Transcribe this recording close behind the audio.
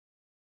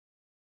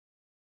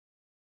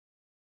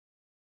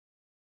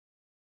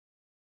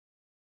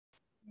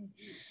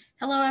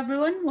Hello,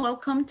 everyone.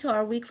 Welcome to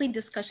our weekly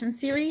discussion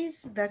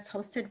series that's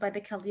hosted by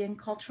the Chaldean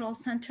Cultural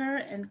Center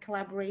in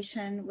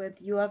collaboration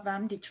with U of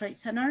M Detroit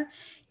Center,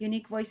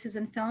 Unique Voices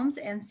in Films,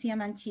 and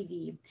CMN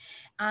TV.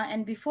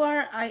 And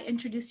before I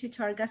introduce you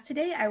to our guest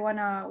today, I want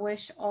to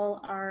wish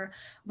all our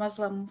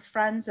Muslim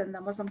friends and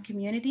the Muslim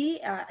community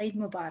Eid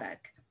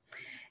Mubarak.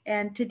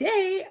 And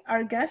today,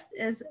 our guest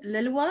is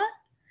Loolwa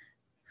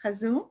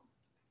Khazzoom.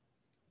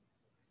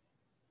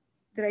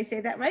 Did I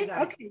say that right?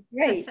 Okay,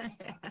 great.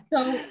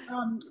 So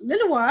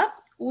Loolwa,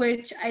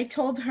 which I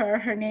told her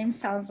her name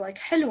sounds like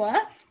Hilwa,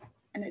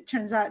 and it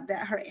turns out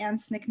that her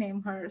aunts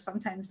nickname her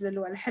sometimes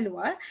Loolwa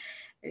al-Hilwa,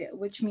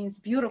 which means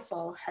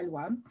beautiful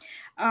Hilwa.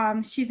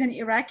 She's an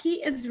Iraqi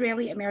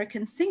Israeli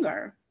American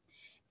singer,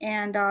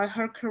 and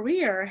her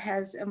career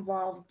has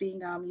involved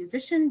being a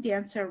musician,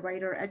 dancer,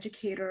 writer,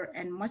 educator,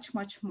 and much,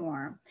 much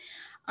more.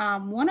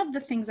 One of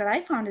the things that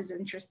I found is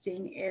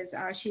interesting is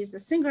she's the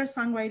singer,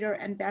 songwriter,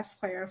 and bass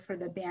player for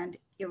the band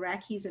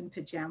Iraqis in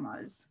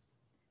Pajamas,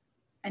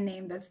 a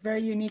name that's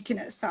very unique in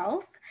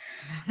itself.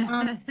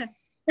 And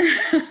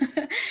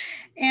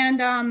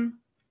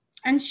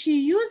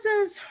she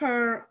uses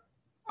her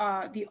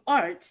the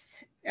arts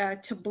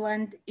to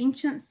blend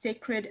ancient,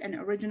 sacred, and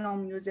original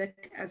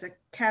music as a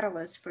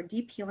catalyst for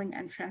deep healing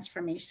and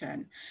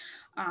transformation.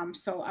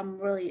 So I'm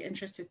really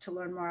interested to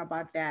learn more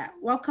about that.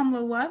 Welcome,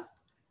 Loolwa.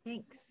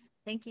 Thanks.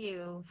 Thank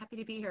you. Happy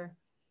to be here.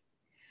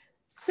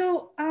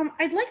 So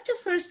I'd like to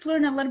first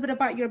learn a little bit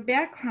about your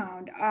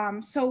background.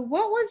 So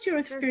what was your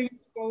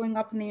experience growing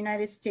up in the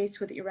United States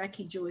with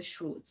Iraqi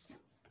Jewish roots?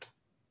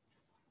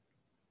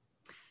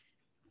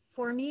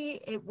 For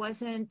me, it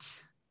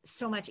wasn't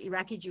so much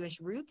Iraqi Jewish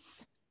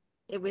roots.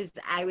 I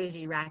was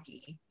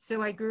Iraqi.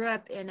 So I grew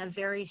up in a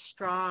very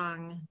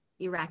strong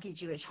Iraqi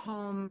Jewish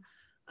home.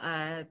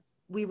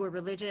 We were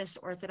religious,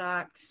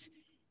 Orthodox,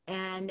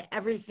 and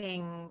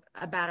everything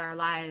about our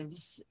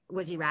lives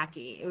was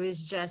Iraqi. It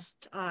was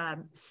just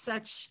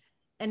such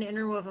an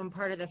interwoven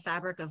part of the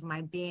fabric of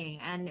my being.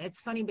 And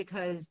it's funny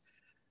because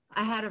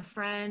I had a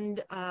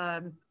friend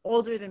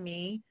older than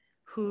me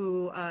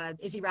who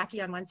is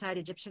Iraqi on one side,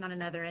 Egyptian on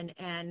another,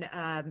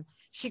 and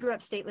she grew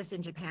up stateless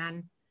in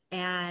Japan.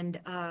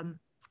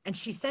 And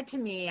she said to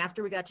me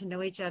after we got to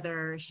know each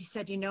other, she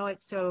said, you know,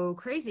 it's so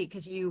crazy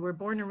because you were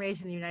born and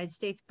raised in the United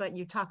States, but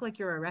you talk like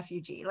you're a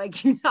refugee,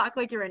 like you talk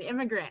like you're an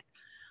immigrant.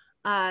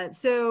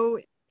 So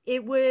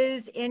it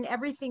was in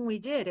everything we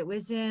did. It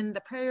was in the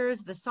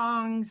prayers, the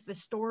songs, the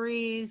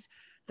stories,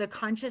 the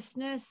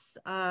consciousness.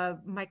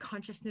 My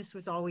consciousness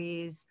was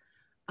always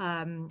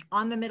on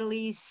the Middle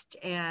East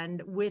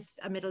and with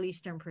a Middle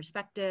Eastern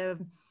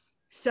perspective.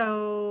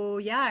 So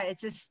yeah,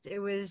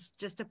 it was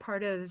just a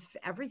part of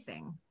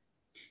everything.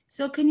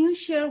 So can you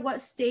share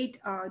what state,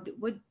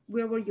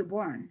 where were you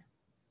born?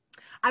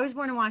 I was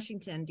born in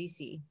Washington,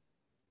 D.C.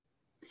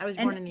 I was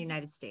born in the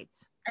United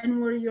States. And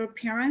were your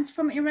parents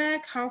from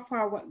Iraq? How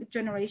far, what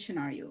generation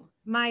are you?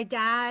 My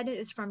dad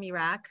is from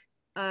Iraq.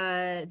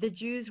 The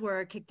Jews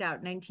were kicked out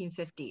in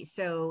 1950.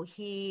 So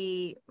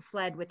he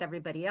fled with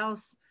everybody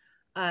else.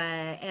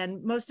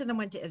 And most of them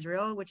went to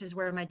Israel, which is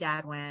where my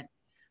dad went.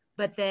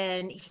 But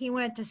then he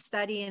went to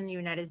study in the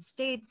United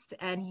States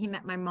and he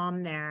met my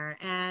mom there.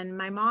 And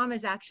my mom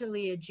is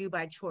actually a Jew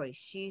by choice.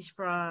 She's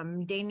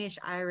from Danish,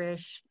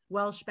 Irish,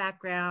 Welsh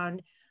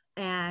background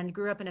and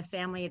grew up in a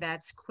family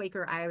that's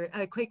Quaker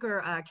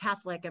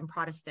Catholic and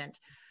Protestant.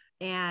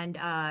 And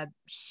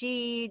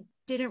she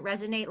didn't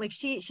resonate. Like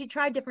she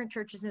tried different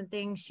churches and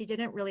things. She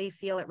didn't really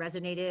feel it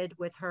resonated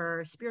with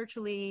her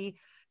spiritually.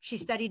 She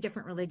studied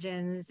different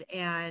religions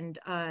and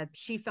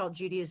she felt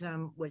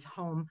Judaism was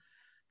home.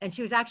 And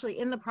she was actually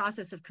in the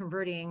process of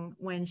converting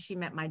when she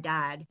met my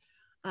dad.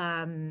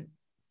 And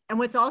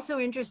what's also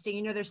interesting,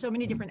 you know, there's so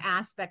many different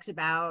aspects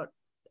about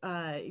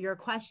your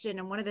question.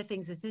 And one of the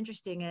things that's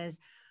interesting is,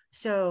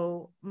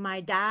 so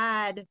my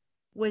dad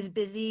was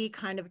busy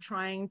kind of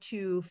trying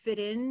to fit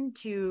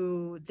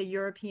into the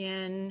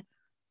European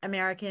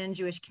American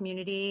Jewish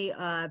community,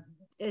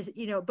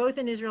 you know, both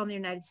in Israel and the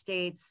United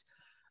States.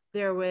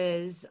 There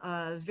was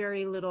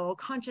very little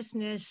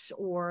consciousness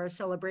or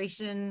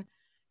celebration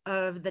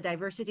of the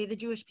diversity of the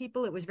Jewish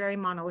people. It was very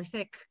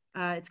monolithic.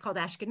 It's called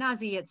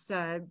Ashkenazi. It's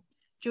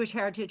Jewish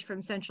heritage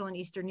from Central and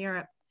Eastern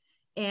Europe.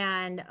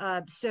 And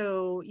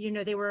so, you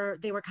know, they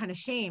were kind of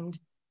shamed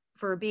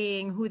for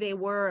being who they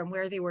were and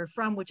where they were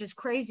from, which is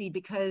crazy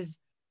because,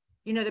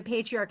 you know, the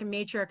patriarch and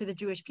matriarch of the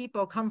Jewish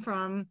people come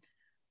from,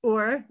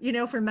 or, you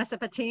know, from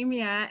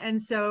Mesopotamia.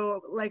 And so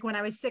like when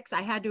I was 6,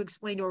 I had to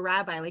explain to a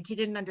rabbi, like he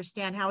didn't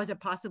understand how is it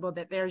possible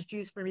that there's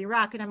Jews from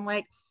Iraq. And I'm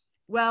like,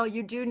 well,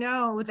 you do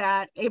know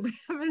that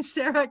Abraham and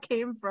Sarah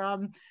came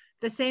from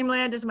the same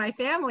land as my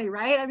family,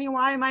 right? I mean,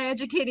 why am I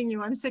educating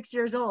you? I'm 6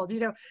 years old,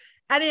 you know.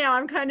 Anyhow,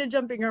 I'm kind of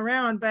jumping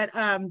around, but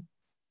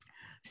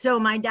so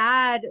my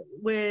dad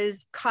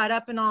was caught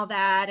up in all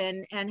that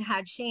and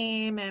had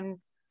shame and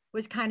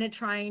was kind of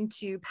trying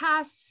to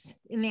pass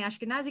in the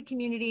Ashkenazi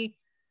community.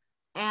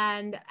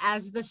 And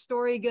as the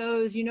story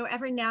goes, you know,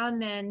 every now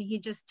and then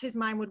his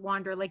mind would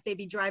wander, like they'd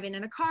be driving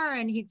in a car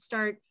and he'd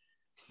start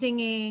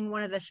singing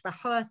one of the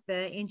shbahot,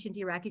 the ancient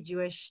Iraqi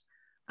Jewish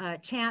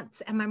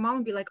chants. And my mom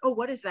would be like, oh,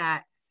 what is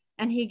that?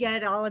 And he'd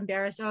get all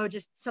embarrassed. Oh,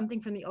 just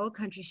something from the old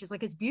country. She's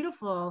like, it's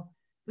beautiful.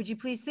 Would you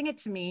please sing it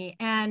to me?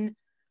 And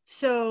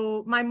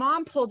so my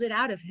mom pulled it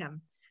out of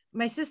him.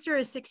 My sister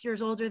is 6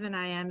 years older than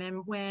I am.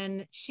 And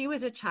when she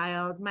was a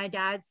child, my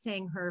dad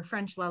sang her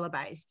French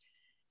lullabies.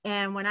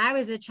 And when I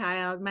was a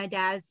child, my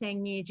dad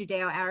sang me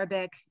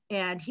Judeo-Arabic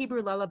and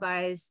Hebrew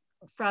lullabies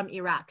from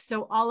Iraq.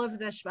 So all of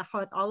the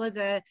shbahot, all of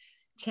the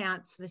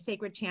chants, the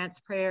sacred chants,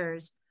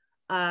 prayers,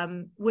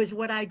 was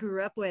what I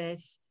grew up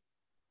with,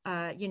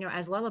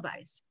 as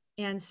lullabies.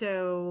 And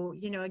so,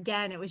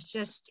 again, it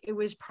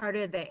was part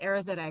of the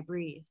air that I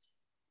breathed.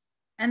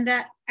 And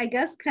that, I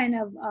guess, kind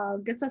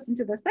of gets us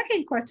into the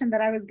second question that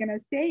I was going to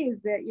say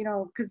is that,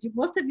 because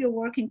most of your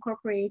work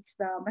incorporates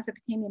the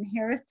Mesopotamian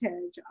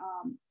heritage.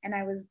 And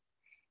I was,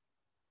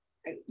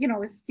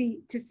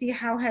 to see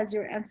how has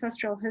your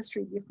ancestral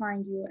history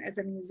defined you as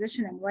a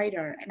musician and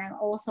writer. And I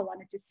also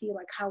wanted to see,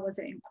 like, how was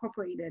it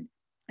incorporated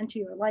into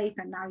your life?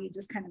 And now you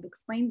just kind of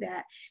explained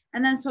that.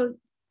 And then so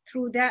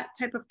through that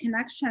type of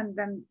connection,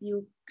 then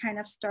you kind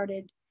of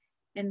started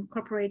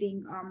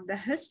incorporating the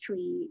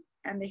history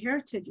and the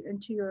heritage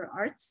into your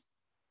arts.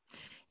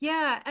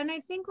 Yeah, and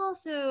I think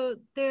also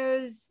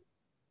there's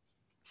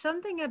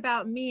something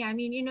about me. I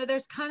mean,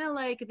 there's kind of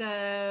like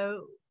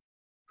the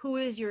who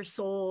is your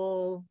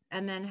soul,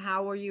 and then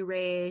how were you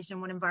raised,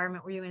 and what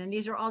environment were you in, and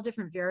these are all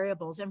different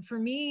variables. And for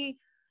me,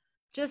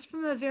 just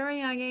from a very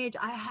young age,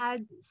 I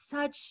had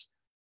such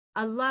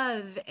a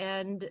love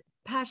and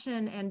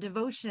passion and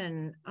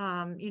devotion,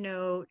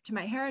 to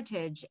my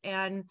heritage.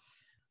 And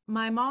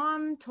my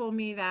mom told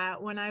me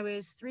that when I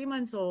was 3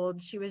 months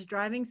old, she was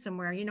driving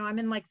somewhere, I'm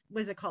in, like,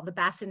 what is it called? The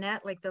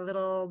bassinet, like the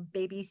little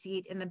baby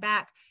seat in the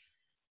back.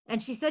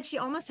 And she said she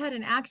almost had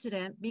an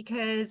accident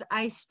because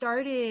I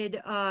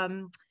started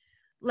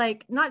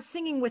like not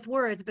singing with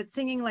words, but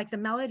singing like the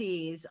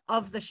melodies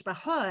of the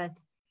shbahot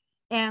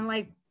and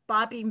like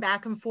bopping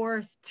back and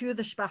forth to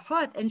the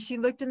shbahot. And she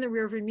looked in the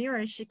rearview mirror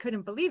and she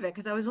couldn't believe it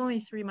because I was only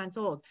 3 months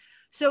old.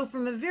 So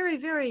from a very,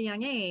 very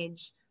young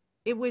age,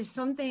 it was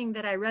something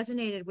that I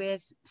resonated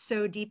with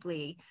so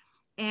deeply.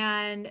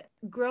 And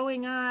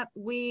growing up,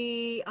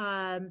 we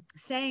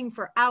sang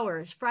for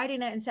hours. Friday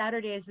night and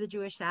Saturday is the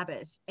Jewish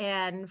Sabbath.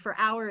 And for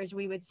hours,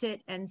 we would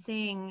sit and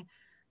sing,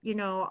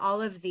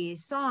 all of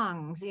these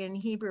songs in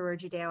Hebrew or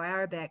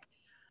Judeo-Arabic.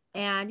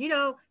 And,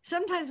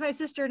 sometimes my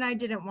sister and I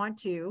didn't want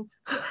to,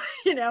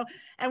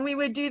 and we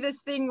would do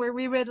this thing where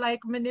we would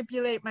like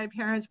manipulate my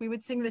parents. We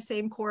would sing the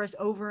same chorus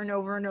over and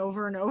over and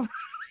over and over.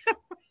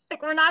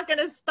 Like, we're not going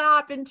to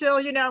stop until,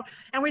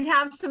 and we'd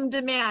have some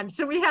demand.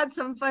 So we had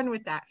some fun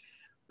with that.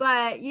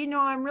 But,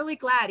 I'm really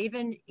glad,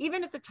 even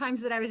at the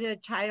times that I was a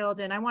child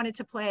and I wanted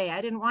to play,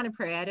 I didn't want to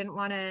pray. I didn't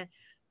want to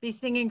be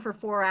singing for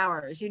 4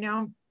 hours,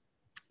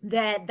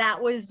 that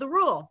was the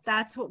rule.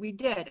 That's what we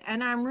did.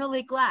 And I'm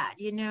really glad,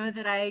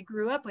 that I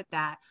grew up with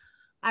that.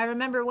 I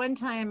remember one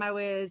time I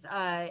was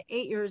 8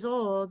 years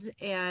old,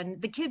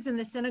 and the kids in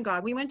the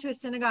synagogue, we went to a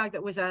synagogue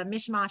that was a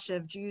mishmash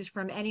of Jews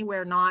from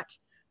anywhere not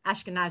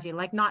Ashkenazi,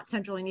 like not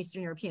Central and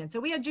Eastern European. So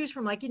we had Jews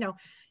from like,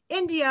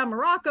 India,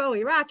 Morocco,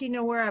 Iraq,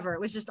 wherever. It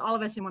was just all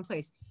of us in one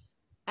place.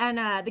 And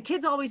the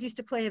kids always used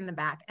to play in the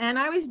back. And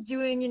I was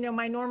doing,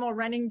 my normal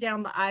running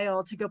down the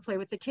aisle to go play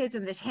with the kids.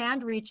 And this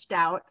hand reached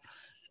out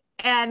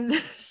and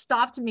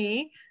stopped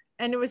me.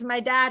 And it was my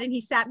dad, and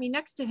he sat me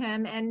next to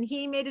him, and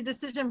he made a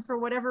decision for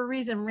whatever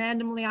reason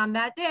randomly on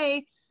that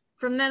day.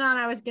 From then on,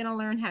 I was going to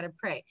learn how to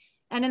pray.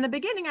 And in the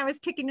beginning, I was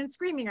kicking and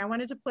screaming. I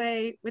wanted to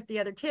play with the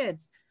other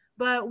kids.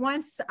 But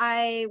once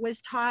I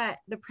was taught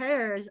the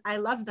prayers, I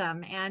loved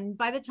them. And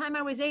by the time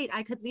I was 8,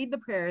 I could lead the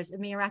prayers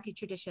in the Iraqi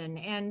tradition.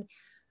 And,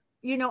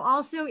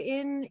 also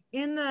in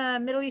the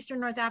Middle Eastern,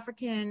 North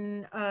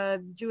African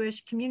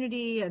Jewish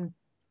community, and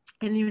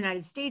in the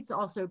United States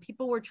also,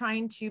 people were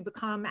trying to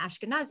become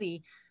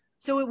Ashkenazi.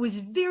 So it was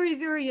very,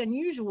 very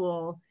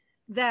unusual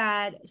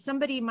that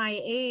somebody my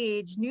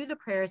age knew the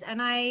prayers,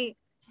 and I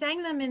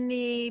sang them in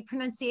the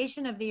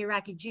pronunciation of the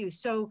Iraqi Jews.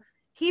 So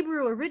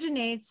Hebrew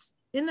originates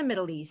in the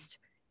Middle East.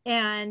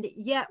 And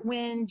yet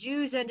when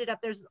Jews ended up,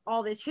 there's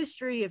all this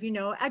history of,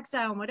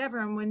 exile and whatever.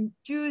 And when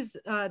Jews,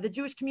 the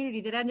Jewish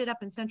community that ended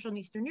up in Central and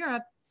Eastern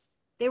Europe,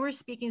 they were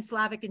speaking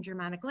Slavic and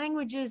Germanic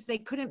languages. They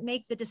couldn't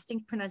make the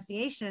distinct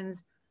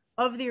pronunciations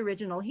of the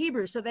original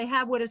Hebrew. So they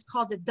have what is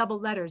called the double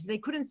letters. They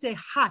couldn't say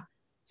ha,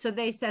 so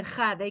they said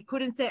ha. They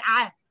couldn't say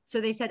ah, so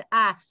they said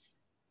ah.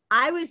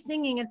 I was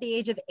singing at the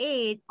age of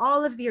 8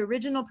 all of the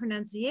original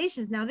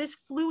pronunciations. Now this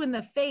flew in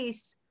the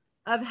face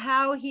of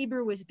how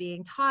Hebrew was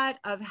being taught,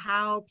 of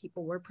how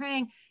people were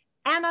praying.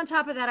 And on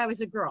top of that, I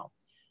was a girl.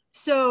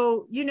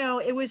 So,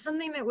 it was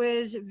something that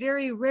was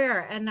very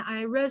rare, and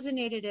I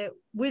resonated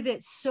with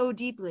it so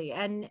deeply.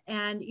 And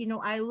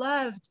I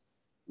loved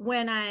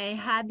when I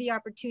had the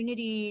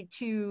opportunity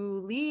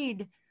to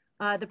lead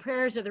the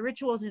prayers or the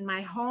rituals in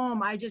my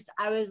home. I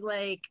was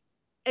like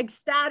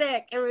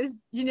ecstatic. It was,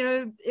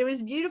 it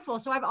was beautiful.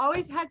 So I've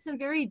always had some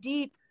very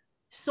deep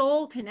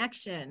soul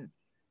connection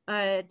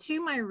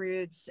to my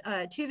roots,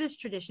 to this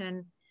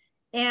tradition.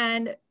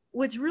 And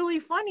what's really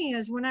funny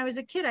is when I was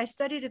a kid, I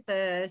studied at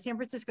the San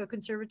Francisco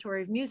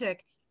Conservatory of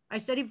Music. I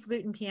studied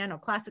flute and piano,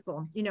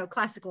 classical,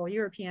 classical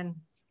European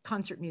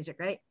concert music,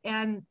 right?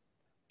 And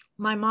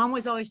my mom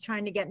was always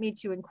trying to get me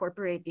to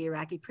incorporate the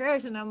Iraqi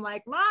prayers. And I'm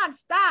like, Mom,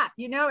 stop,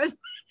 it's,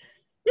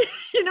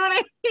 you know what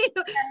I mean?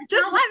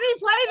 Just let me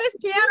play this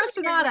piano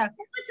sonata.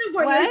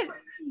 What?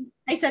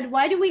 I said,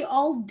 why do we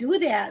all do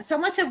that? So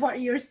much of what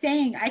you're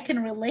saying, I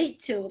can relate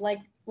to, like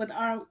with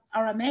our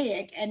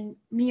Aramaic and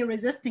me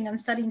resisting and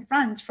studying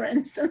French, for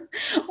instance,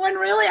 when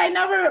really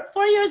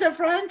 4 years of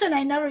French and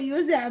I never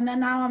used it. And then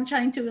now I'm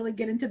trying to really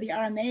get into the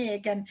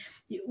Aramaic, and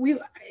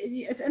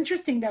it's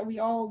interesting that we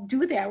all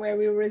do that, where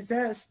we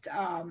resist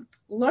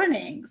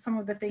learning some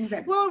of the things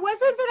that. Well, it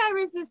wasn't that I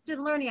resisted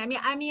learning.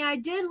 I mean, I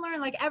did learn,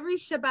 like every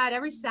Shabbat,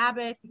 every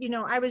Sabbath,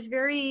 I was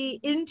very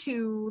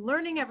into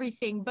learning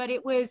everything, but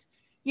it was,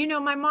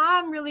 my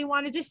mom really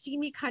wanted to see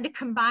me kind of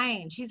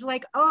combine. She's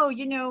like, oh,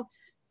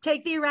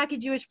 take the Iraqi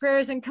Jewish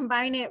prayers and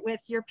combine it with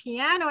your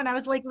piano. And I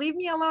was like, leave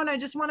me alone. I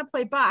just want to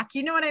play Bach.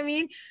 You know what I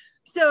mean?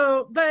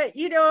 So, but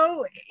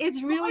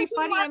it's really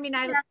funny. I mean,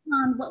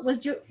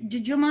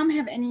 did your mom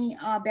have any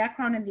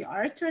background in the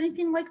arts or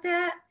anything like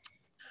that?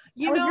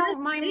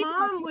 My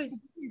mom was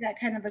that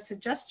kind of a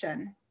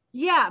suggestion.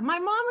 Yeah, my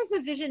mom was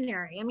a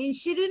visionary. I mean,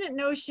 she didn't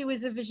know she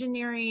was a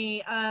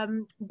visionary,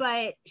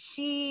 but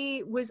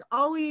she was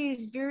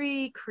always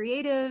very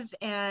creative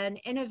and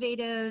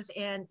innovative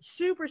and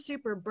super,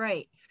 super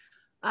bright.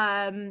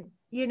 But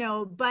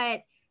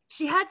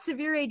she had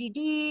severe ADD.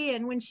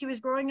 And when she was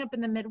growing up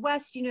in the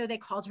Midwest, they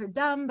called her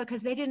dumb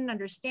because they didn't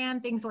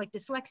understand things like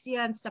dyslexia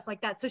and stuff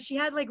like that. So she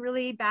had like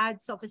really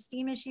bad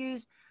self-esteem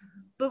issues,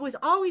 but was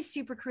always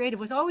super creative,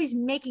 was always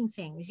making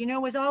things,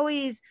 was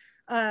always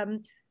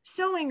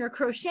sewing or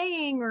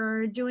crocheting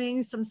or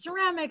doing some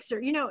ceramics,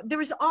 or there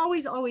was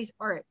always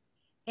art.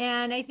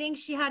 And I think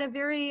she had a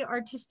very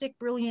artistic,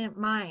 brilliant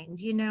mind.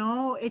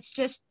 It's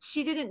just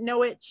she didn't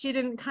know it, she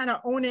didn't kind of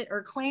own it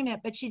or claim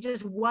it, but she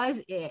just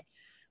was it,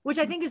 which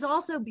I think is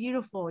also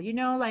beautiful.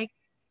 Like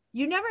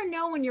you never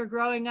know when you're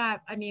growing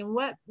up, I mean,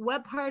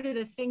 what part of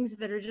the things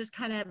that are just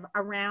kind of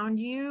around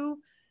you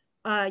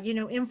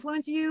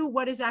influence you,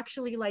 what is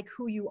actually like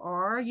who you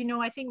are.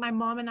 I think my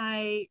mom and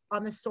I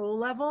on the soul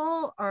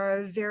level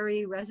are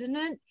very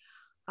resonant.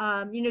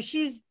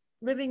 She's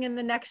living in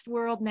the next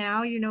world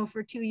now,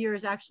 for 2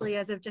 years actually,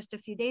 as of just a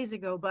few days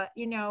ago. But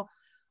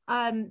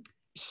I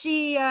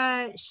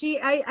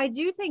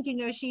do think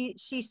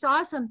she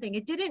saw something.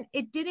 It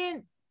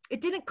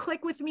didn't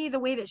click with me the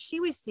way that she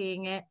was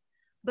seeing it,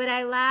 but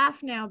I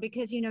laugh now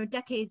because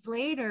decades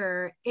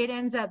later it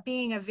ends up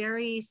being a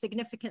very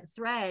significant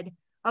thread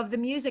of the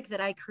music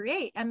that I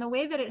create. And the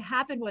way that it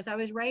happened was I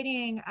was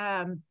writing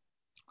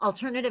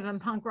alternative and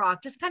punk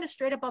rock, just kind of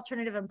straight up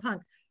alternative and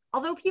punk.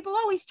 Although people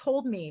always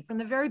told me from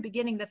the very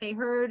beginning that they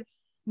heard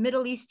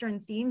Middle Eastern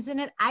themes in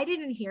it, I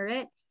didn't hear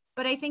it.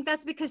 But I think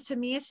that's because to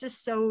me, it's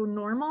just so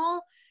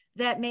normal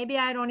that maybe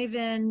I don't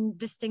even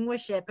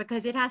distinguish it,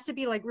 because it has to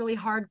be like really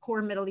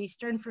hardcore Middle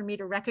Eastern for me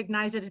to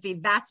recognize it as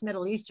that's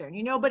Middle Eastern,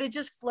 but it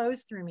just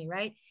flows through me,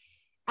 right?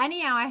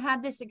 Anyhow, I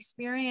had this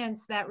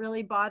experience that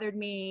really bothered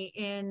me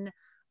in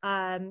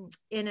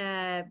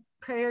a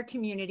prayer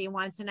community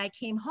once, and I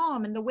came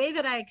home, and the way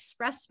that I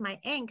expressed my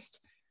angst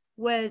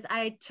was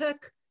I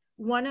took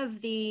one of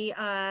the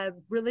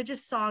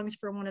religious songs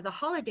for one of the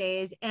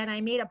holidays, and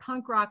I made a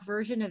punk rock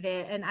version of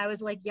it, and I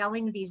was like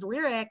yelling these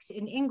lyrics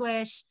in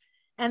English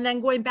and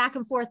then going back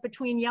and forth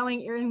between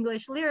yelling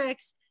English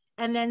lyrics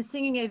and then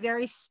singing a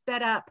very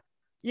sped up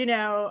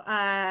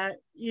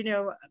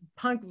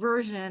punk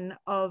version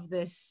of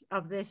this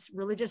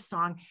religious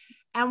song.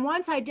 And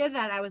once I did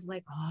that, I was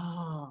like,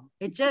 oh,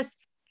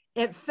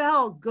 it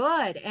felt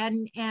good.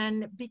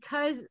 And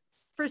because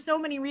for so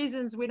many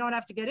reasons we don't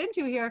have to get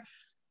into here,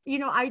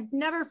 I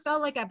never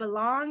felt like I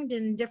belonged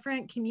in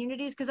different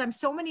communities, because I'm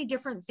so many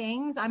different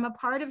things. I'm a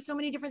part of so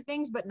many different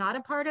things, but not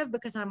a part of,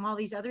 because I'm all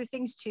these other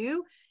things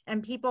too.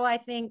 And people, I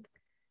think,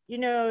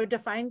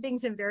 define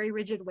things in very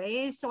rigid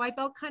ways. So I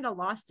felt kind of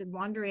lost and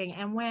wandering.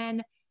 And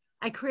when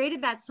I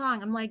created that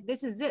song, I'm like,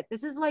 this is it.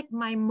 This is like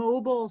my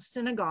mobile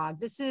synagogue.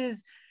 This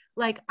is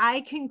like,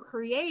 I can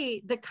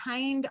create the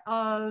kind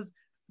of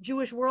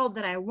Jewish world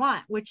that I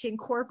want, which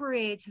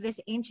incorporates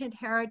this ancient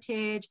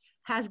heritage,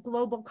 has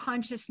global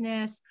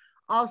consciousness,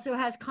 also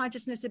has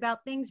consciousness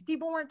about things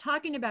people weren't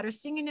talking about or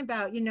singing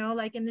about,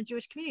 like in the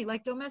Jewish community,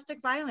 like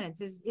domestic violence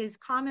is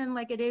common,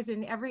 like it is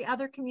in every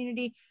other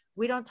community.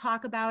 We don't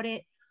talk about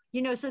it,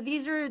 so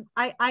these are,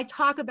 I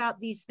talk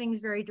about these things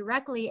very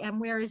directly. And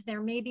whereas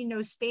there may be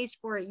no space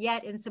for it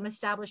yet in some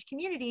established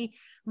community,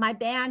 my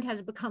band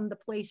has become the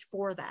place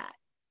for that.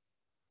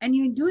 And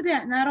you do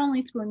that not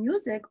only through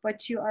music,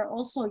 but you're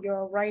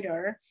a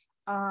writer,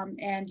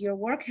 and your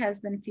work has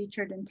been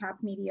featured in top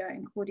media,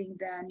 including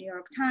the New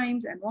York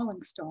Times and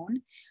Rolling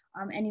Stone.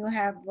 And you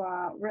have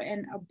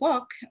written a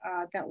book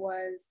that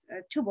was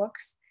 2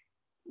 books.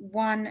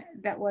 One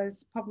that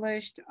was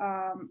published,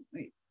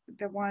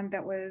 the one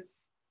that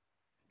was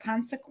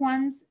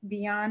consequence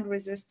beyond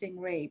resisting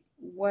rape.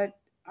 What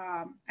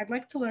I'd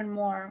like to learn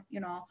more,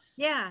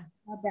 Yeah.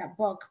 about that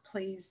book,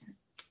 please.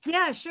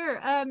 Yeah, sure.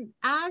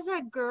 As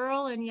a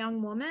girl and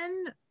young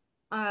woman,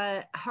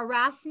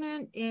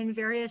 harassment in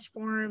various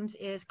forms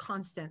is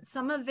constant.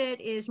 Some of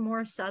it is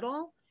more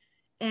subtle,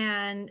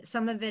 and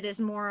some of it is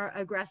more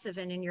aggressive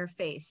and in your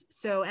face.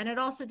 So, and it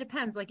also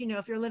depends, like,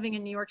 if you're living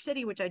in New York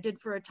City, which I did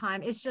for a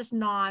time, it's just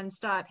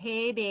nonstop,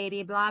 hey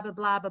baby, blah, blah,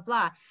 blah, blah,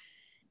 blah.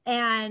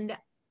 And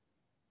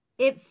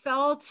it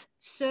felt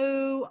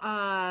so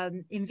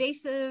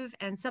invasive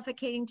and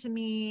suffocating to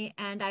me.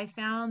 And I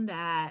found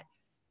that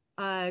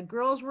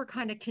girls were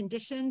kind of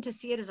conditioned to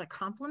see it as a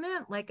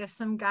compliment. Like if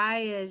some guy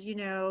is,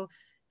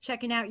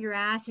 checking out your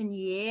ass and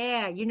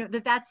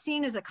that's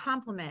seen as a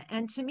compliment.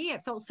 And to me,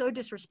 it felt so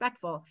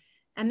disrespectful.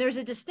 And there's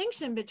a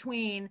distinction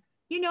between,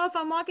 if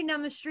I'm walking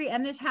down the street,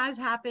 and this has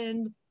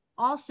happened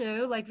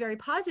also, like very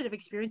positive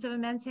experience of a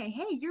man saying,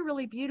 hey, you're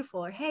really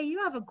beautiful, or hey,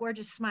 you have a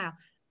gorgeous smile.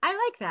 I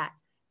like that.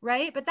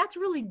 Right. But that's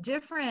really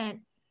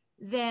different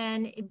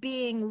than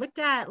being looked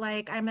at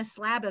like I'm a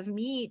slab of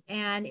meat.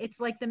 And it's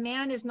like the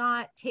man is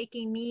not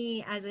taking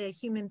me as a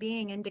human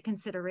being into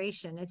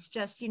consideration. It's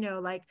just,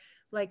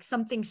 like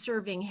something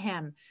serving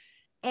him.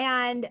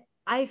 And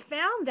I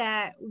found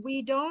that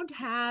we don't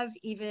have,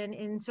 even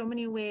in so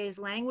many ways,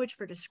 language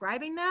for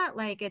describing that.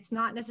 Like it's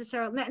not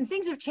necessarily, and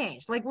things have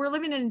changed. Like we're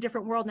living in a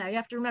different world now. You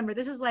have to remember,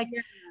 this is like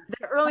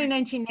the early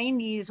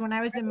 1990s when I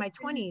was in my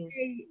 20s.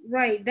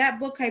 Right. That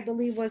book, I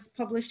believe, was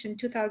published in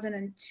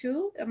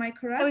 2002. Am I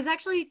correct? It was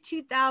actually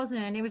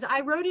 2000.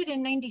 I wrote it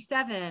in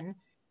 97.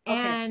 Okay.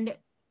 And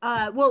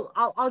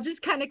I'll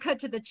just kind of cut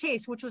to the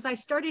chase, which was I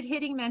started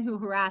hitting men who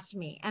harassed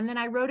me. And then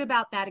I wrote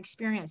about that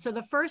experience. So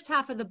the first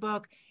half of the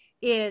book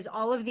is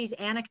all of these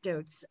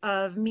anecdotes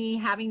of me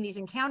having these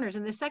encounters.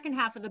 And the second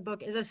half of the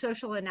book is a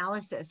social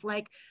analysis.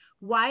 Like,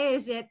 why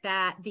is it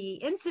that the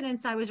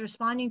incidents I was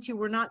responding to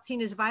were not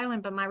seen as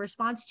violent, but my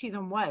response to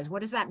them was?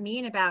 What does that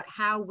mean about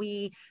how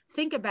we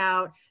think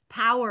about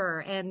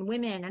power and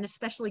women, and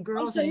especially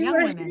girls and young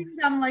women? Hitting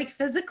them like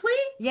physically?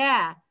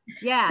 Yeah,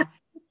 yeah.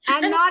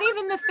 And not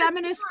even the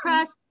feminist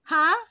press,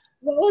 huh?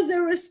 What was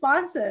their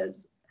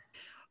responses?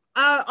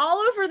 All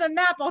over the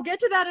map. I'll get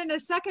to that in a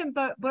second,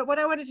 but what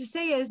I wanted to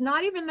say is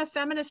not even the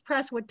feminist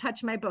press would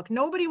touch my book.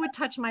 Nobody would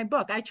touch my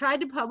book. I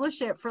tried to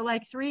publish it for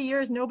like 3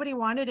 years. Nobody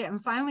wanted it.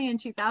 And finally in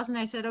 2000,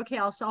 I said, okay,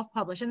 I'll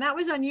self-publish. And that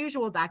was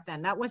unusual back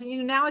then. That wasn't,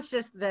 now it's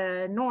just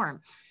the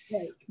norm.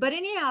 Right. But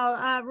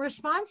anyhow,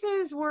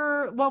 responses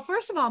were, well,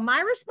 first of all,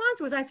 my response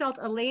was I felt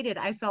elated.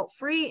 I felt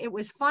free. It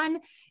was fun.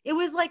 It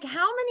was like,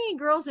 how many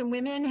girls and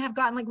women have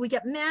gotten, like, we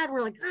get mad,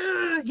 we're like,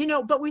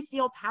 but we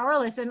feel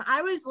powerless. And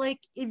I was like,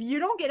 if you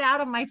don't get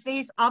out of my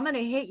face, I'm going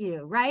to hit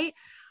you. Right.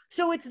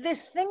 So it's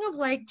this thing of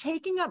like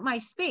taking up my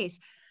space.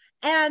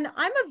 And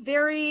I'm a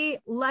very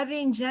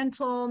loving,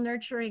 gentle,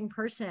 nurturing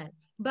person.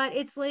 But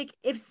it's like,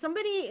 if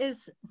somebody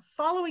is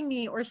following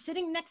me or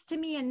sitting next to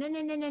me and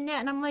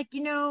and I'm like,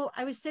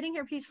 I was sitting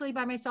here peacefully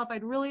by myself.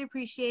 I'd really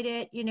appreciate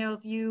it.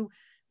 If you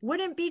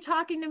wouldn't be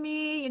talking to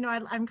me,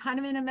 I'm kind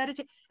of in a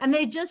meditation, and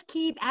they just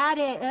keep at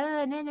it.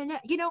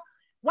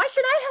 Why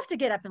should I have to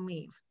get up and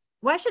leave?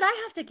 Why should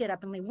I have to get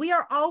up and leave? We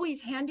are always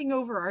handing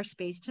over our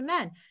space to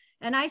men.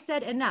 And I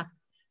said, enough.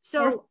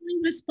 So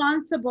we're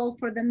responsible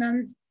for the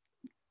men's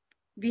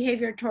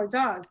behavior towards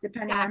us,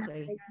 depending on how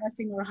we're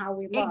dressing or how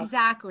we look.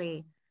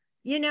 Exactly.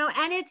 And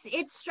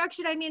it's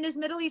structured. I mean, as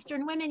Middle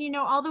Eastern women,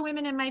 all the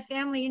women in my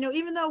family,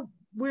 even though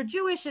we're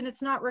Jewish and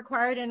it's not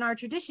required in our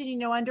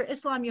tradition, under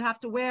Islam, you have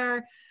to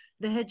wear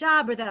the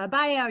hijab or the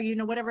abaya,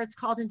 or, whatever it's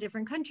called in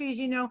different countries,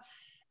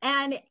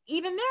 and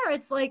even there,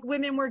 it's like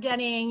women were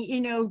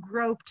getting,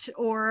 groped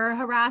or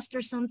harassed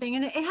or something.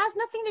 And it has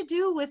nothing to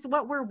do with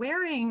what we're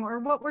wearing or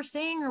what we're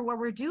saying or what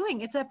we're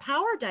doing. It's a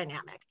power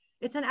dynamic.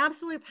 It's an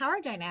absolute power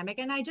dynamic.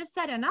 And I just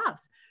said,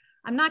 enough.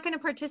 I'm not going to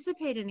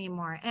participate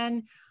anymore.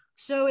 And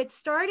so it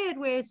started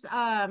with,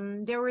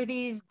 there were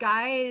these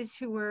guys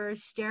who were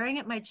staring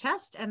at my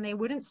chest and they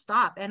wouldn't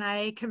stop. And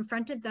I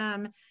confronted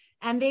them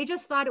and they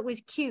just thought it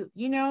was cute,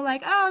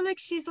 like, oh, look,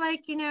 she's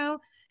like,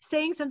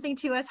 saying something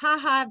to us,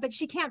 haha, but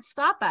she can't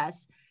stop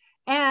us.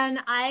 And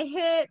I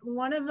hit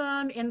one of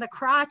them in the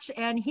crotch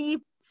and he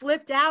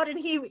flipped out and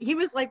he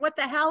was like, what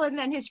the hell? And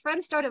then his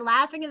friend started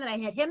laughing and then I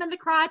hit him in the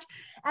crotch.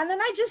 And then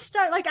I just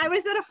I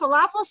was at a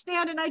falafel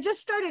stand and I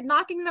just started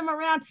knocking them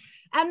around.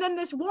 And then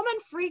this woman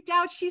freaked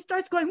out. She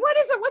starts going, what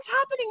is it? What's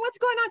happening? What's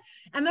going on?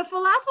 And the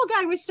falafel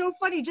guy was so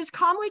funny, just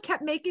calmly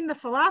kept making the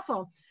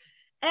falafel.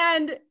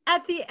 And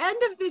at the end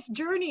of this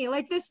journey,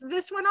 like this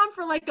went on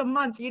for like a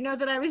month,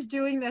 that I was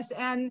doing this.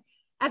 And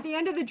at the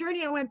end of the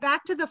journey, I went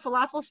back to the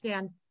falafel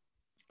stand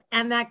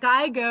and that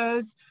guy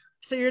goes,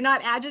 so you're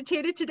not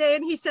agitated today?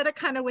 And he said it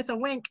kind of with a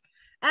wink.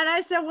 And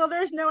I said, well,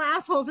 there's no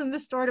assholes in the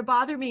store to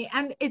bother me.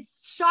 And it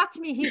shocked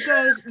me. He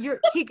goes,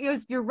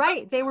 you're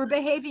right. They were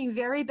behaving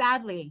very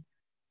badly,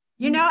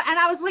 and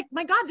I was like,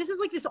 my God, this is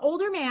like this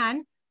older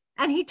man.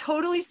 And he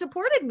totally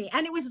supported me.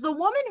 And it was the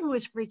woman who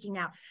was freaking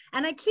out.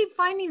 And I keep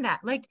finding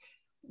that like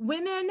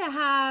women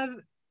have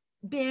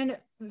been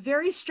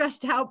very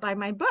stressed out by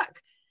my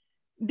book,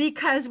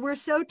 because we're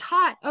so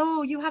taught,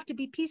 oh, you have to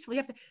be peaceful. You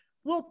have to,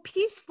 well,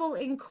 peaceful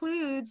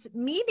includes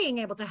me being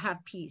able to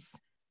have peace.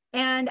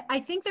 And I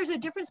think there's a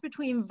difference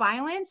between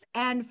violence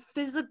and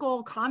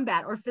physical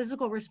combat or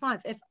physical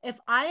response. If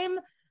I'm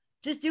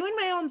just doing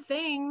my own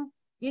thing,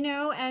 you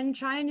know, and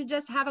trying to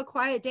just have a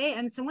quiet day,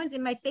 and someone's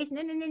in my face,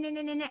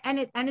 and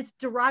it's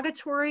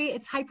derogatory,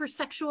 it's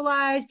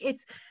hypersexualized,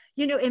 it's,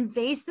 you know,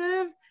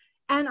 invasive,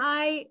 and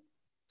I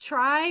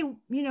try,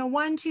 you know,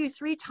 1, 2,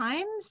 3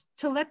 times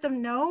to let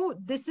them know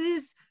this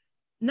is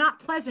not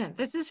pleasant,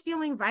 this is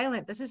feeling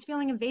violent, this is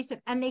feeling invasive,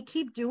 and they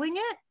keep doing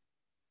it,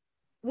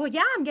 well,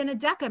 yeah, I'm gonna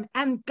deck them.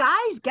 And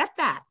guys get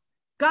that.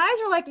 Guys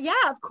are like,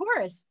 yeah, of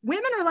course.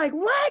 Women are like,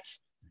 what?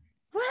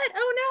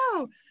 Oh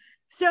no.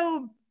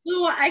 So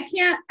Ooh, I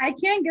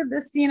can't get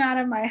this scene out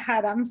of my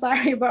head. I'm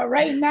sorry, but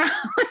right now,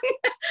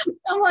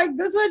 I'm like,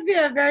 this would be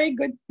a very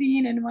good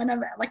scene in one of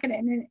like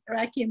an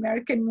Iraqi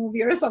American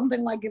movie or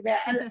something like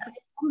that. And as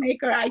a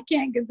filmmaker, I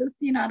can't get this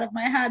scene out of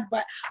my head,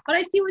 but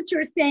I see what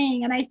you're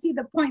saying, and I see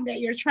the point that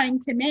you're trying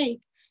to make.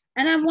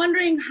 And I'm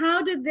wondering,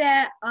 how did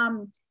that?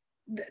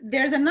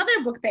 There's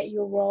another book that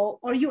you wrote,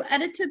 or you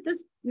edited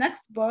this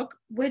next book,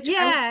 which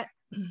yeah,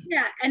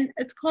 and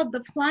it's called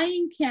The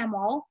Flying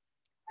Camel: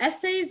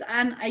 Essays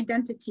on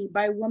Identity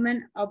by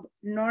Women of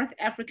North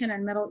African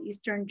and Middle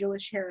Eastern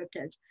Jewish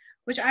Heritage,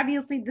 which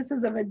obviously this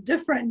is of a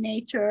different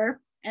nature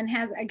and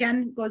has,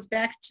 again, goes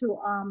back to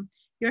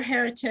your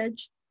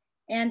heritage.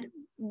 And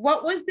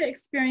what was the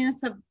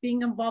experience of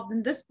being involved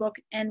in this book,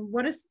 and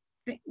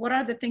what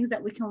are the things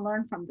that we can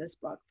learn from this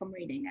book, from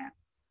reading it?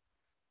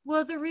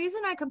 well, the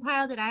reason I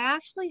compiled it, I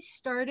actually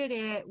started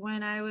it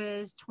when I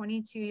was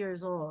 22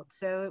 years old.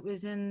 So it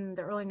was in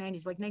the early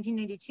 90s, like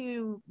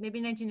 1992, maybe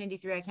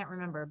 1993, I can't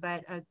remember,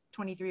 but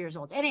 23 years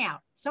old. Anyhow,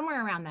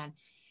 somewhere around then.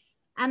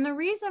 And the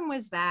reason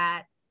was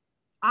that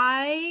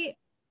I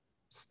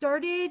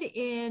started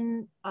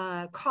in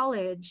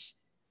college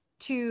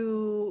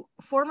to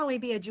formally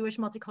be a Jewish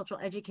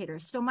multicultural educator.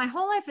 So my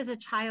whole life as a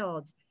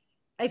child,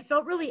 I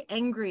felt really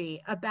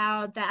angry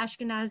about the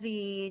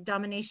Ashkenazi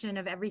domination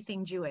of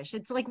everything Jewish.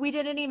 It's like we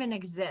didn't even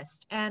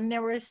exist. And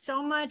there was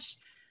so much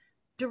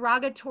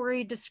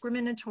derogatory,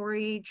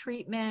 discriminatory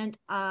treatment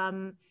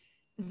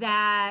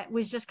that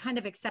was just kind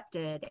of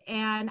accepted.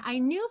 And I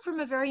knew from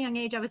a very young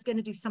age I was going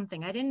to do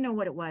something. I didn't know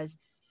what it was.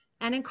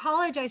 And in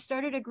college, I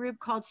started a group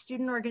called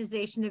Student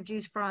Organization of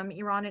Jews from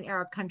Iran and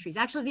Arab countries.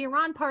 Actually, the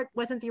Iran part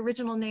wasn't the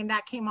original name,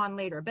 that came on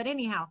later. But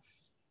anyhow,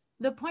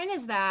 the point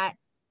is that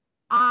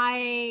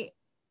I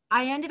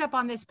ended up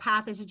on this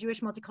path as a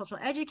Jewish multicultural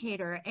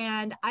educator.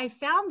 And I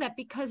found that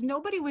because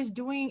nobody was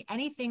doing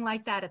anything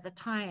like that at the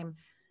time,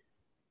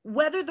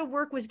 whether the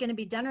work was going to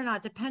be done or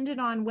not depended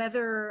on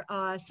whether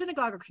a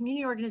synagogue or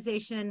community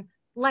organization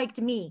liked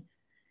me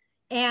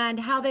and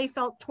how they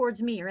felt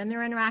towards me or in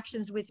their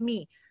interactions with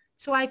me.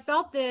 So I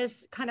felt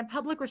this kind of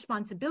public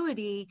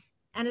responsibility.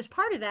 And as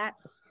part of that,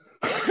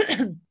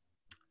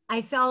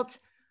 I felt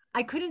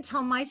I couldn't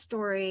tell my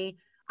story.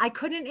 I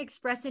couldn't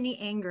express any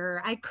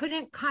anger. I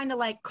couldn't kind of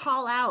like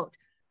call out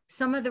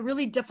some of the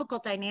really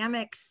difficult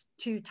dynamics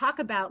to talk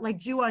about, like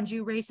Jew on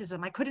Jew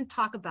racism. I couldn't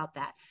talk about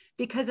that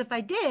because if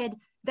I did,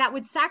 that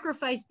would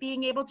sacrifice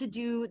being able to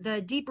do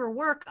the deeper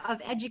work of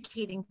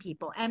educating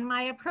people. And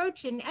my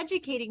approach in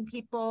educating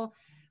people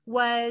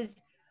was,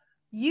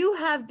 you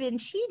have been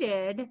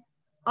cheated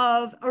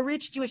of a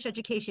rich Jewish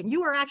education.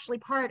 You are actually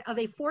part of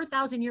a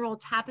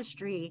 4,000-year-old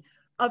tapestry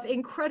of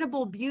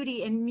incredible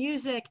beauty in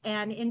music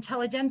and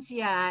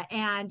intelligentsia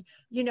and,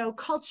 you know,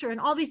 culture and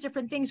all these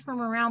different things from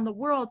around the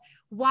world.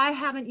 Why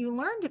haven't you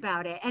learned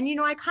about it? And, you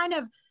know, I kind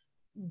of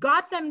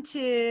got them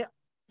to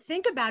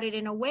think about it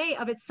in a way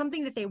of it's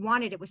something that they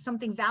wanted. It was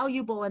something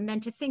valuable. And then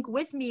to think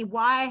with me,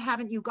 why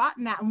haven't you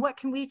gotten that? And what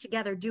can we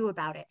together do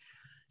about it?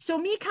 So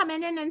me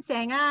coming in and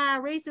saying,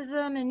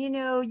 racism and, you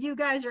know, you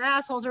guys are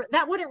assholes, or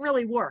that wouldn't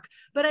really work.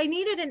 But I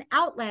needed an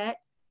outlet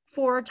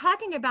for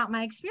talking about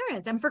my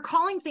experience and for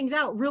calling things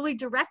out really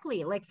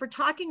directly, like for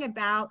talking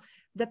about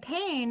the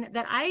pain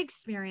that I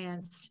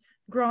experienced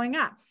growing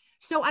up.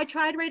 So I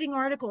tried writing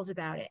articles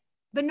about it,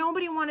 but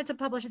nobody wanted to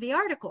publish the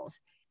articles.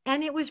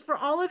 And it was for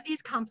all of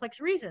these complex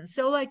reasons.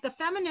 So like the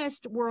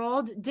feminist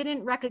world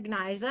didn't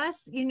recognize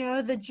us, you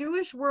know, the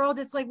Jewish world,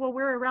 it's like, well,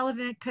 we're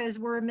irrelevant because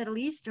we're Middle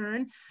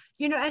Eastern,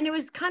 you know, and it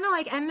was kind of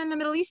like, I'm in the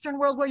Middle Eastern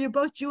world where you're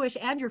both Jewish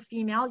and you're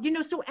female, you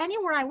know, so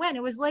anywhere I went,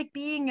 it was like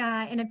being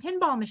in a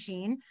pinball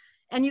machine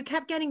and you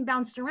kept getting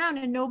bounced around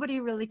and nobody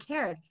really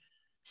cared.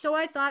 So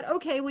I thought,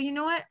 okay, well, you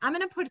know what? I'm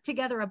going to put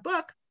together a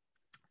book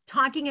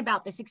talking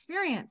about this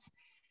experience.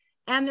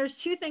 And there's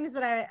two things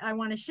that I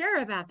want to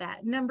share about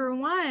that. Number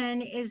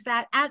one is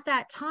that at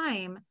that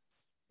time,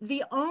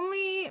 the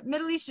only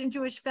Middle Eastern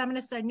Jewish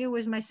feminist I knew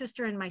was my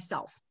sister and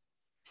myself.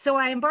 So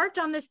I embarked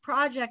on this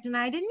project and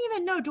I didn't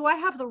even know, do I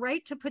have the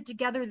right to put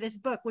together this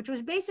book, which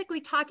was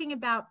basically talking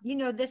about, you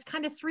know, this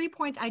kind of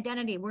 3-point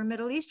identity. We're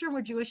Middle Eastern,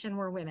 we're Jewish, and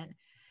we're women.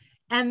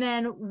 And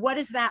then what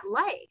is that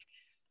like?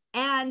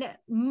 And,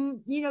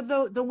 you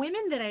know, the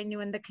women that I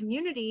knew in the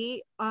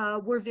community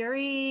were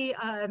very,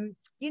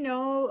 you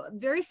know,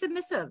 very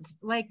submissive.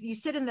 Like, you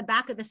sit in the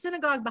back of the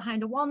synagogue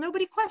behind a wall,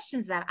 nobody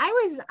questions that.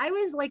 I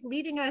was like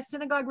leading a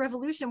synagogue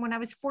revolution when I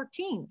was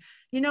 14,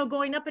 you know,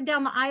 going up and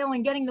down the aisle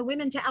and getting the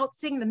women to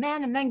outsing the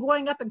men, and then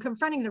going up and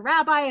confronting the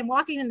rabbi and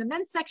walking in the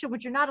men's section,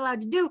 which you're not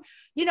allowed to do.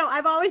 You know,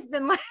 I've always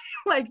been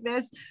like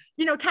this,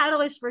 you know,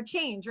 catalyst for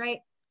change, right?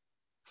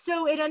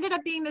 So it ended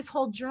up being this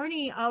whole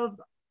journey of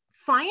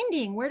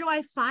finding, where do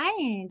I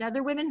find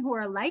other women who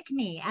are like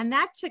me? And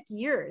that took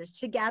years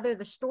to gather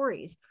the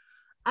stories.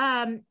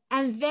 And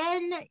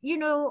then, you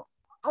know,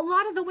 a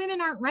lot of the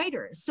women aren't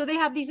writers, so they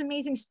have these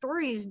amazing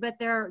stories, but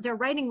their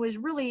writing was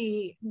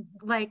really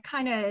like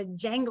kind of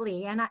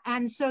jangly.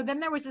 And so then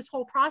there was this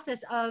whole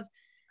process of,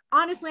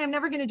 honestly, I'm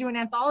never going to do an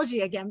anthology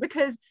again,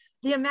 because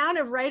the amount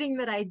of writing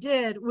that I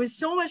did was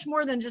so much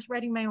more than just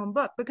writing my own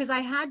book, because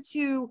I had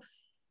to,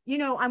 you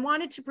know, I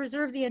wanted to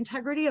preserve the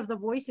integrity of the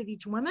voice of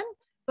each woman,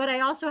 but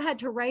I also had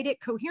to write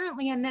it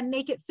coherently and then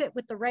make it fit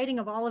with the writing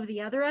of all of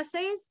the other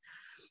essays.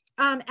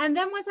 And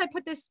then once I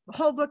put this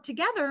whole book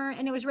together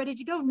and it was ready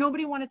to go,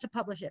 nobody wanted to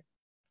publish it.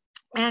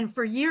 And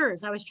for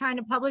years I was trying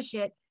to publish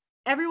it.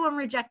 Everyone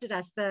rejected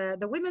us, the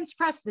women's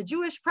press, the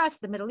Jewish press,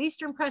 the Middle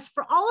Eastern press,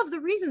 for all of the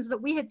reasons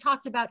that we had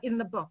talked about in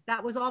the book.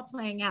 That was all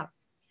playing out.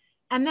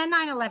 And then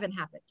 9/11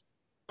 happened.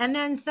 And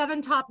then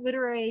 7 top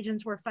literary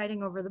agents were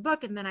fighting over the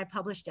book, and then I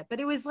published it. But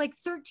it was like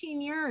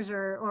 13 years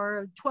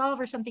or 12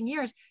 or something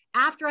years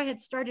after I had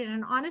started.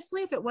 And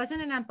honestly, if it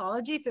wasn't an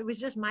anthology, if it was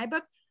just my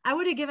book, I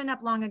would have given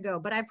up long ago.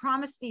 But I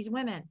promised these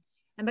women.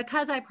 And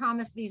because I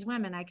promised these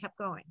women, I kept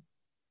going.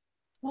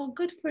 Well,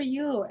 good for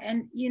you.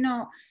 And, you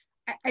know,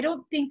 I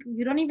don't think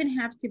you don't even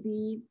have to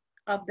be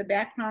of the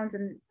backgrounds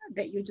and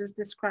that you just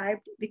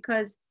described,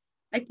 because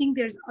I think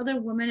there's other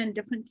women in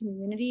different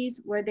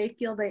communities where they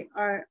feel they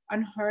are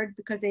unheard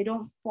because they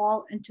don't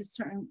fall into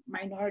certain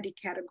minority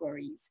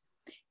categories.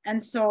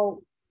 And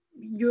so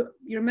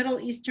you're Middle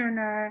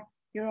Easterner,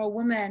 you're a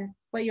woman,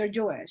 but you're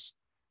Jewish.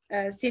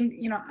 Same,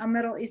 you know, I'm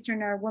Middle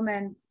Easterner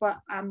woman, but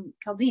I'm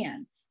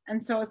Chaldean.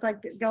 And so it's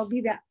like there'll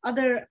be that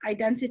other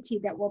identity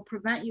that will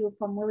prevent you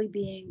from really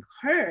being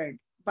heard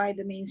by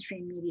the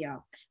mainstream media.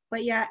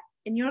 But yeah,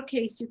 in your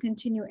case, you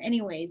continue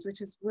anyways,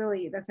 which is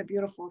really, that's a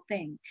beautiful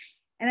thing.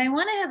 And I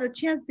want to have a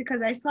chance,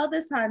 because I saw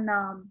this on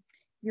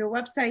your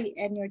website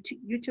and your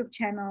YouTube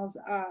channels,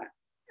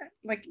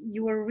 like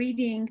you were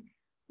reading,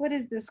 what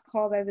is this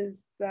called?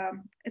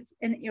 It's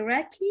an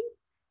Iraqi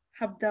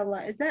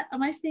Abdullah. Is that,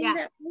 am I saying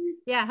that right?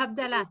 Yeah,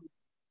 Abdullah.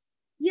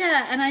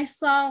 Yeah, and I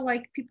saw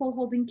like people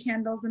holding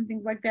candles and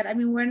things like that. I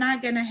mean, we're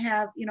not going to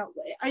have, you know,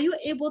 are you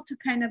able to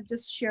kind of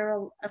just share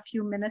a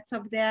few minutes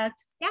of that?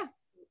 Yeah.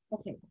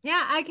 Okay.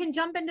 Yeah, I can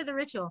jump into the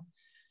ritual.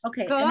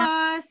 Okay.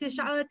 كاس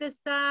يشعل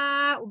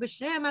الساعة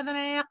وبالشام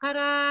أذنه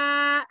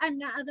يقرأ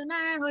أن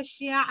أذنه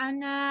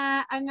الشيعنا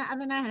أن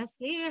أذنه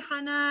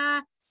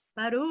سيحنا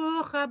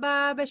باروخ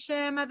باب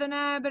الشام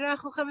أذنه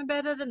براخوخ من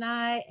بيت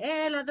أذنه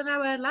إل أذنه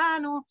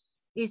ولانو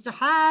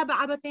يسحاب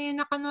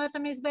عبثين قنو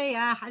ثميز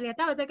بياح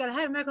اليتاوتك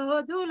الهرمك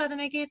هدول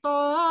أذنه كي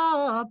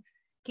طوب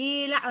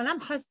كي لعلم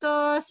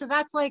خستوس. So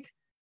that's like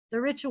the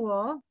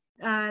ritual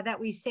that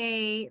we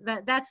say,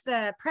 that's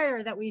the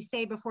prayer that we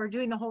say before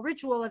doing the whole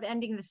ritual of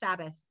ending the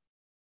Sabbath.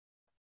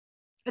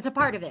 It's a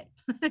part of it.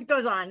 It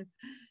goes on.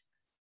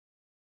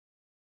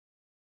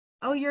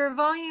 Oh, your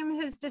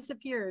volume has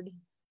disappeared.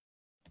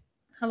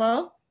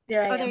 Hello?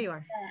 There I am. There you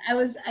are.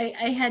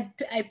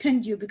 I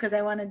pinned you because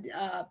I wanted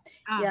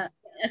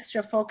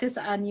extra focus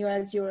on you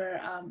as you were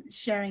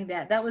sharing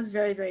that. That was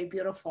very, very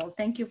beautiful.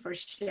 Thank you for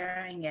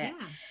sharing it.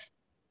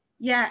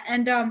 Yeah,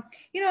 and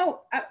you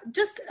know,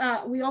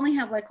 we only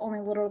have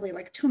literally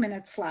 2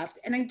 minutes left,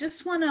 and I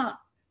just want to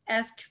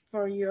ask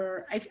for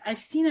your. I've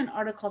seen an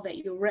article that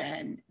you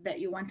written that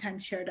you one time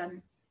shared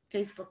on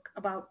Facebook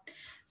about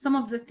some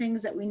of the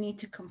things that we need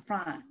to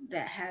confront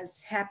that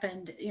has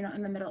happened, you know,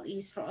 in the Middle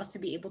East for us to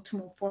be able to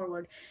move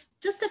forward.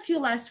 Just a few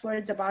last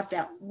words about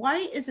that. Why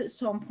is it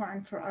so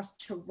important for us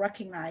to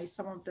recognize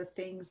some of the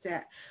things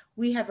that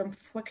we have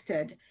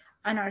inflicted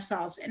on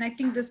ourselves? And I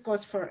think this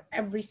goes for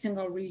every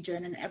single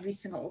region and every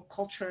single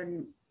culture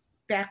and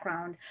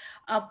background.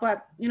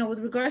 But, you know, with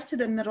regards to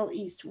the Middle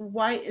East,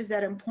 why is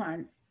that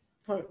important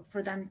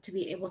for them to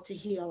be able to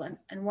heal,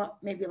 and what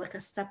maybe like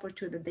a step or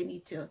two that they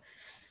need to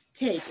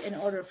take in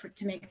order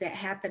to make that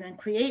happen and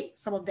create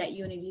some of that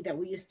unity that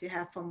we used to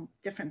have from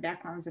different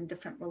backgrounds and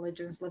different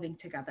religions living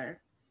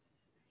together?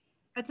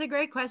 That's a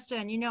great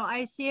question. You know,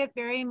 I see it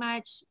very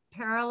much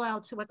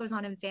parallel to what goes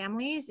on in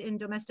families in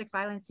domestic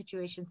violence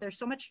situations. There's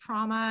so much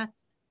trauma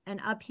and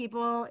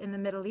upheaval in the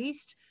Middle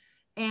East.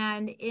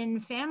 And in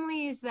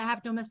families that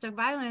have domestic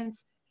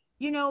violence,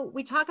 you know,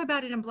 we talk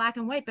about it in black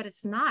and white, but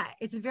it's not.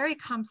 It's very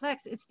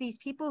complex. It's these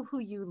people who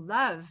you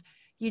love,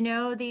 you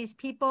know, these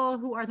people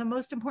who are the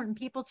most important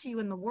people to you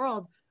in the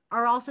world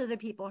are also the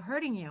people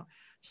hurting you.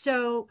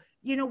 So,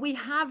 you know, we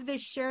have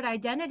this shared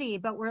identity,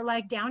 but we're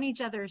like down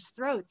each other's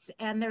throats,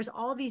 and there's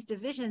all these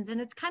divisions.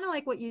 And it's kind of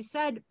like what you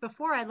said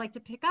before, I'd like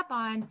to pick up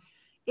on,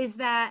 is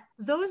that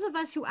those of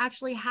us who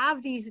actually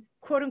have these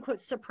quote unquote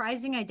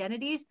surprising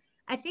identities,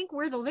 I think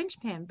we're the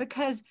linchpin,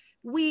 because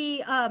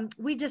we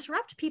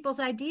disrupt people's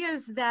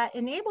ideas that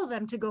enable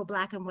them to go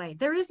black and white.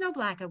 There is no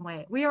black and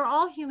white. We are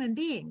all human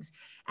beings,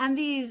 and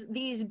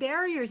these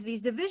barriers,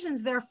 these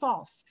divisions, they're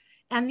false,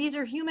 and these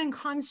are human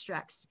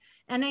constructs.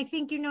 And I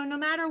think, you know, no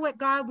matter what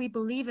God we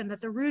believe in,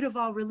 that the root of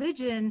all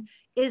religion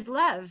is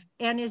love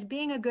and is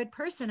being a good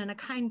person and a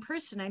kind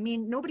person. I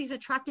mean, nobody's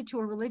attracted to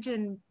a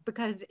religion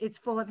because it's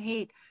full of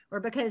hate or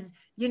because,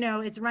 you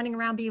know, it's running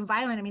around being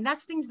violent. I mean,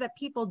 that's things that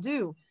people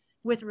do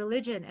with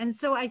religion. And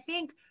so I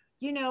think,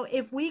 you know,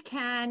 if we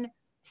can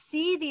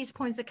see these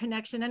points of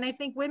connection, and I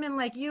think women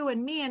like you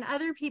and me and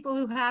other people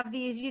who have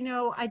these, you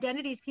know,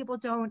 identities people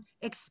don't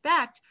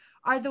expect,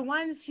 are the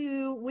ones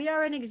who, we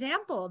are an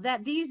example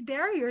that these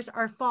barriers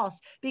are false.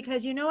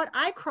 Because you know what,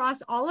 I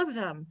cross all of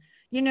them.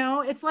 You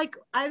know, it's like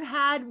I've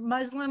had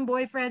Muslim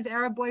boyfriends,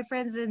 Arab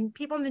boyfriends, and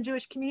people in the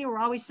Jewish community were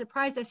always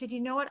surprised. I said,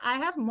 you know what, I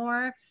have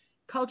more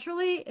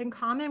culturally in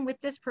common with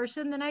this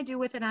person than I do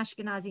with an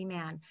Ashkenazi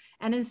man.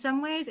 And in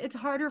some ways, it's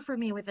harder for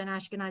me with an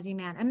Ashkenazi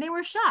man. And they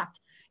were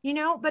shocked, you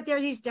know, but there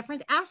are these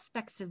different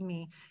aspects of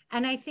me.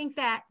 And I think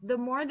that the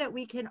more that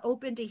we can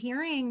open to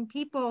hearing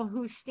people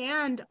who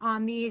stand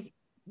on these,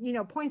 you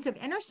know, points of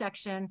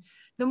intersection,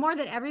 the more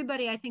that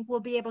everybody, I think, will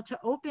be able to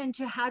open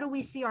to how do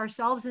we see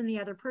ourselves in the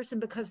other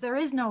person, because there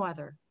is no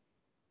other.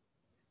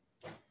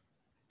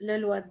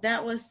 Loolwa,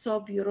 that was so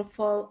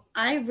beautiful.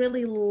 I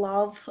really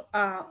love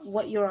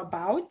what you're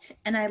about,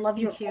 and I love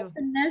your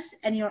openness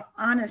and your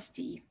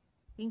honesty.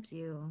 Thank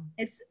you.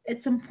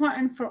 It's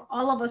important for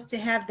all of us to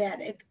have that.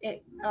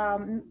 It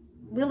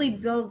really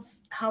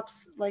builds,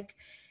 helps, like,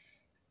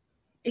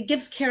 it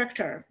gives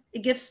character.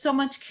 It gives so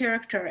much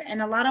character,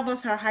 and a lot of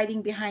us are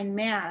hiding behind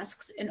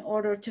masks in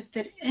order to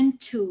fit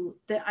into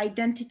the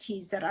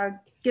identities that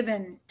are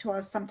given to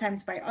us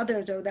sometimes by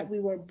others or that we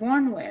were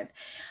born with.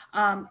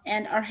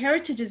 And our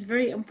heritage is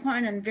very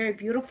important and very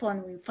beautiful,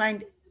 and we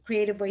find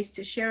creative ways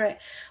to share it.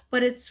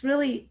 But it's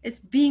really, it's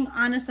being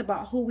honest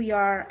about who we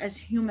are as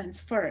humans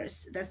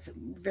first. That's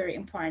very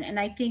important. And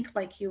I think,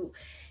 like, you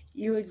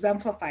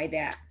exemplify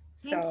that.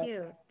 Thank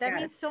you. That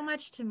means so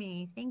much to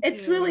me. Thank you.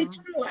 It's really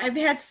true. I've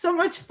had so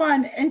much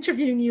fun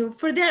interviewing you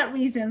for that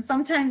reason.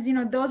 Sometimes, you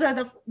know, those are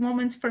the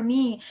moments for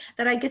me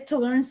that I get to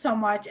learn so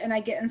much, and I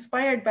get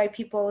inspired by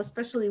people,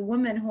 especially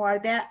women who are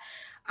that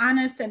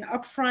honest and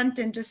upfront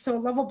and just so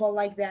lovable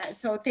like that.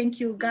 So thank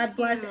you. God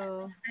bless.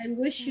 I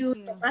wish you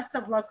the best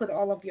of luck with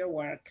all of your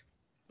work.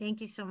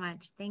 Thank you so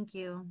much. Thank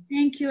you.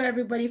 Thank you,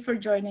 everybody, for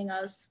joining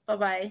us.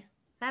 Bye-bye.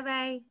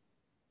 Bye-bye.